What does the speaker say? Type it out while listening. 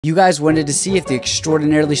You guys wanted to see if the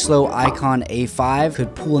extraordinarily slow Icon A5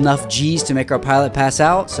 could pull enough G's to make our pilot pass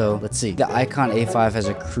out. So let's see. The Icon A5 has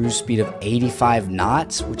a cruise speed of 85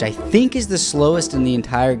 knots, which I think is the slowest in the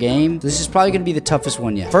entire game. This is probably going to be the toughest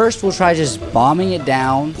one yet. First, we'll try just bombing it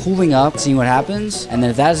down, pulling up, seeing what happens. And then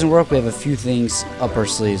if that doesn't work, we have a few things up our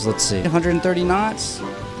sleeves. Let's see. 130 knots.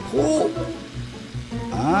 Pull.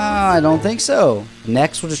 I don't think so.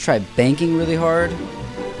 Next, we'll just try banking really hard.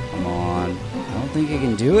 Come on. I don't think I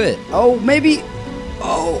can do it. Oh, maybe.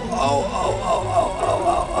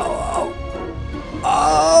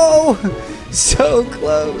 Oh, so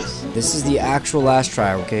close. This is the actual last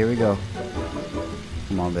try. Okay, here we go.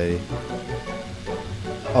 Come on, baby.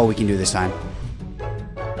 Oh, we can do this time.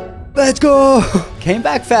 Let's go. Came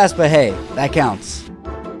back fast, but hey, that counts.